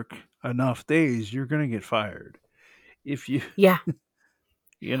work enough days, you're gonna get fired. If you, Yeah.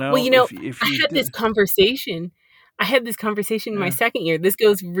 you Well, know, if I you had this did, conversation. I had this conversation in my yeah. second year. This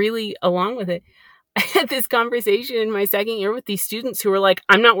goes really along with it. I had this conversation in my second year with these students who were like,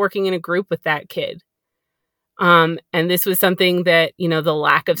 "I'm not working in a group with that kid." And this was something that, the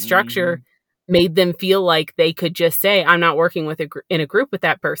lack of structure Hmm. made them feel like they could just say, "I'm not working in a group with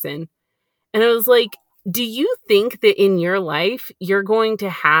that person." And I was like, "Do you think that in your life you're going to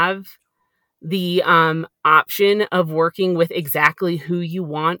have the option of working with exactly who you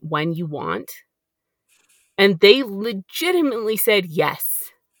want when you want?" And they legitimately said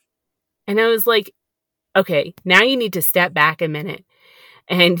yes. And I was like, "Okay, now you need to step back a minute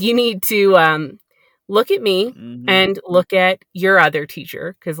and you need to look at me Hmm. and look at your other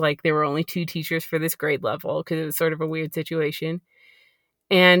teacher," because like there were only two teachers for this grade level because it was sort of a weird situation.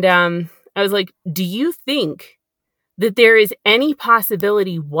 And I was like, "Do you think that there is any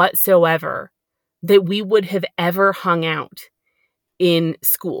possibility whatsoever that we would have ever hung out in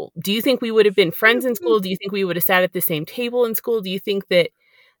school? Do you think we would have been friends in school? Do you think we would have sat at the same table in school? Do you think that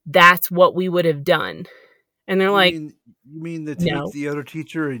that's what we would have done?" And they're You like, mean you mean "No." the other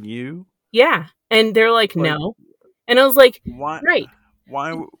teacher and you? Yeah. And they're like, Like "No." And I was like, why "Right."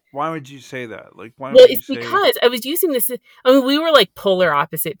 why would you say that? Like why Well, would you it's say because I was using this. I mean, we were like polar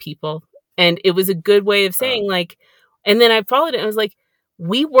opposite people. And it was a good way of uh saying, like, and then I followed it and I was like,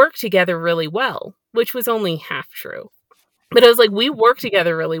 "We work together really well," which was only half true. But I was like, "We work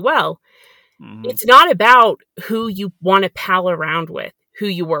together really well." mhm. It's not about who you want to pal around with, who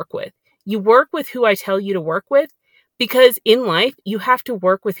you work with. You work with who I tell you to work with because in life, you have to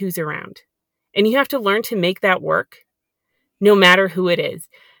work with who's around. And you have to learn to make that work no matter who it is,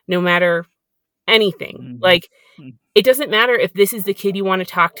 no matter anything. Mhm. Like, it doesn't matter if this is the kid you want to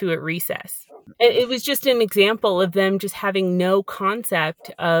talk to at recess. It was just an example of them just having no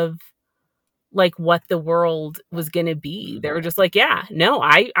concept of like what the world was going to be. They were just like, "Yeah, no,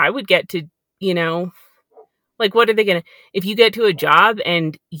 I would get to, you know, like what are they going to if you get to a job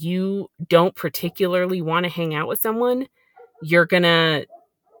and you don't particularly want to hang out with someone, you're going to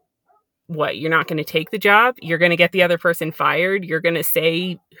what? You're not going to take the job? You're going to get the other person fired? You're going to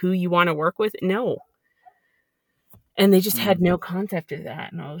say who you want to work with?" No. And they just had Mhm. no concept of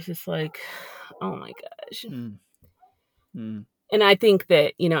that. And I was just like, "Oh my gosh." Mhm. Mhm. And I think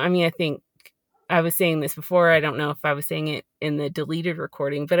that, I mean, I think I was saying this before. I don't know if I was saying it in the deleted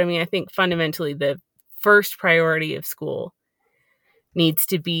recording, but I mean, I think fundamentally the first priority of school needs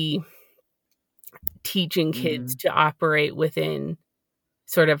to be teaching kids Mhm. to operate within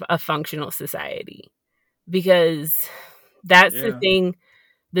sort of a functional society because that's the Yeah. thing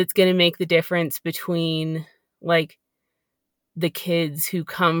that's going to make the difference between like the kids who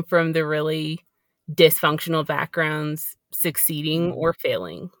come from the really dysfunctional backgrounds succeeding Mhm. or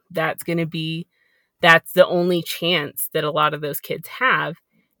failing. That's the only chance that a lot of those kids have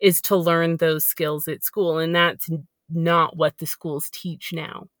is to learn those skills at school. And that's not what the schools teach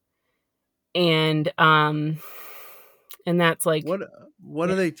now. And that's like, What what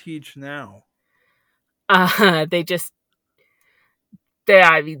do they teach now? they just they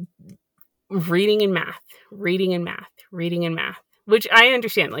I mean reading and math, reading and math, reading and math, which I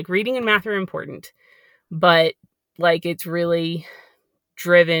understand. Like reading and math are important, but like it's really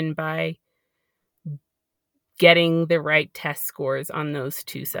driven by getting the right test scores on those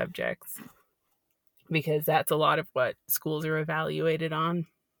two subjects because that's a lot of what schools are evaluated on.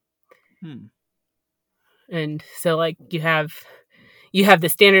 Hmm. And so like you have the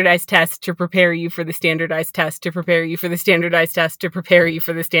standardized test to prepare you for the standardized test to prepare you for the standardized test to prepare you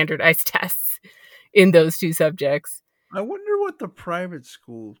for the standardized tests in those two subjects. I wonder what the private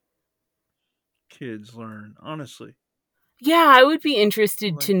school kids learn, honestly. Yeah, I would be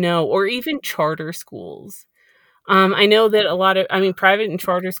interested Like to know, or even charter schools. I know that I mean, private and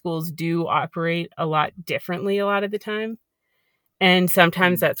charter schools do operate a lot differently a lot of the time. And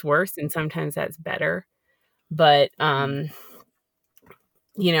sometimes hmm. that's worse and sometimes that's better. But, Hmm.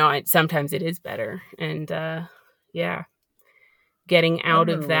 sometimes it is better. And, yeah. getting I out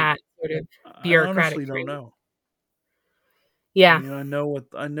don't of know. Like, that sort of I bureaucratic honestly don't training. know. I Yeah, mean, I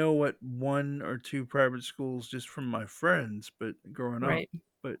know what one or two private schools just from my friends, but growing up, right.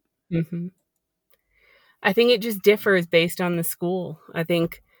 but hmm I think it just differs based on the school. I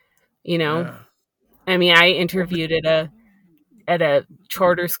think, you know, yeah. I mean, I Well, interviewed at a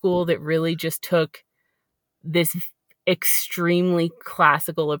charter school that really just took this extremely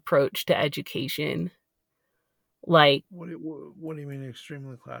classical approach to education. Like, what do you mean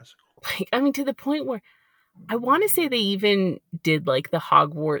extremely classical? I mean, to the point where I want to say they even did like the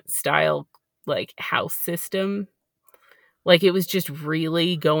Hogwarts style like house system. Like it was just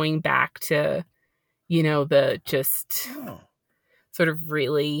really going back to, the just Oh, sort of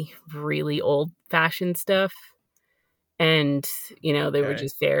really, really old fashioned stuff. And, they were okay.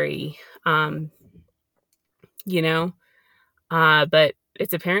 just very, um, you know, but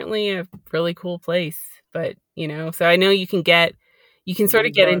it's apparently a really cool place. But, so I know you can sort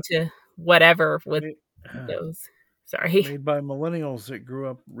of Made get by into whatever with made, those. Sorry. made by millennials that grew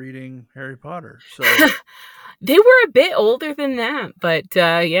up reading Harry Potter. So, They were a bit older than that, but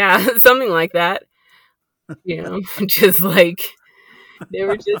yeah, something like that. Just like they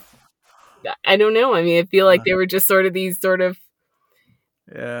were just, I don't know. I mean, I feel like uh, they were just sort of these sort of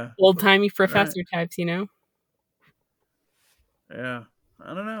yeah. old timey Uh, professor types. yeah.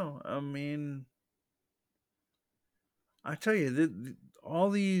 I don't know. I mean, I tell you,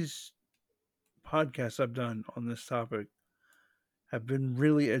 all these podcasts I've done on this topic have been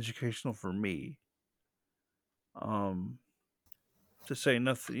really educational for me. Um, to say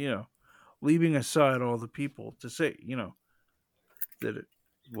nothing, leaving aside all the people, to say, that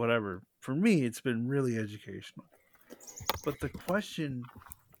whatever. For me, it's been really educational. But the question,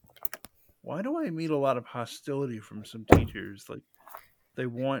 why do I meet a lot of hostility from some teachers? Like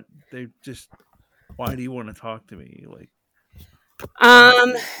they just, why do you want to talk to me? Like, why?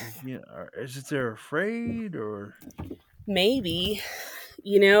 Um, Is it they're afraid or maybe,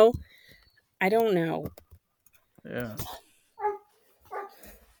 you know, I don't know. yeah,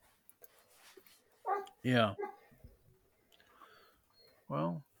 yeah.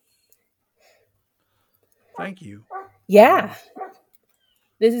 Well, thank you. Yeah,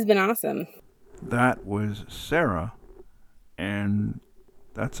 this has been awesome. That was Sarah, and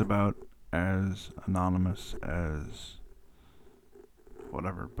that's about as anonymous as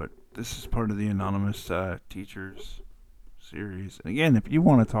whatever. But this is part of the anonymous teachers series. And again, if you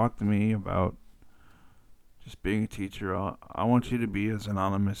want to talk to me about just being a teacher, I want you to be as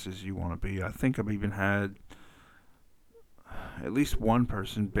anonymous as you want to be. I think I've even had at least one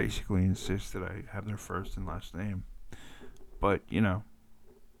person basically insist that I have their first and last name. But,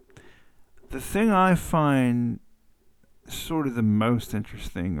 the thing I find sort of the most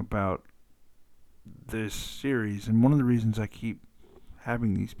interesting about this series, and one of the reasons I keep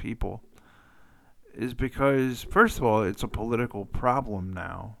having these people, is because, first of all, it's a political problem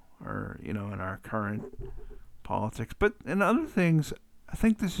now, or, in our current politics. But in other things, I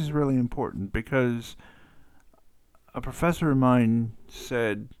think this is really important because a professor of mine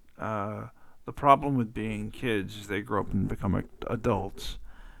said the problem with being kids is they grow up and become adults.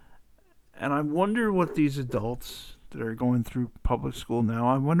 And I wonder what these adults that are going through public school now,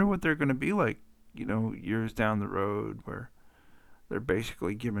 I wonder what they're going to be like, years down the road where they're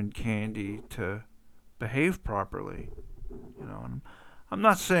basically given candy to behave properly. And I'm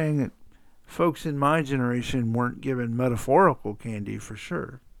not saying that folks in my generation weren't given metaphorical candy for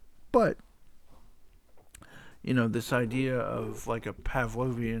sure, but this idea of like a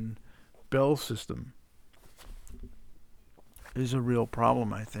Pavlovian bell system is a real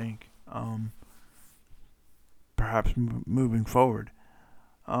problem, I think. Perhaps moving forward.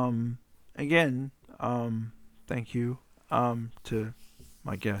 Um, Again, thank you to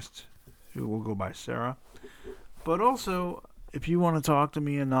my guest, who will go by Sarah. But also, if you want to talk to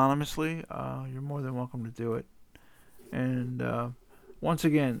me anonymously, you're more than welcome to do it. And once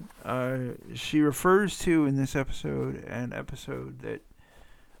again, she refers to in this episode an episode that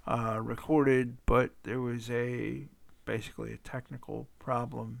recorded, but there was basically a technical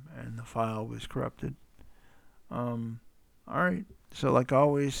problem and the file was corrupted. All right. So, like I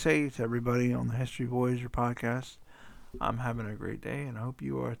always say to everybody on the History Voyager podcast, I'm having a great day and I hope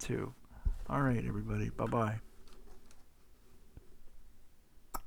you are too. All right, everybody. Bye bye.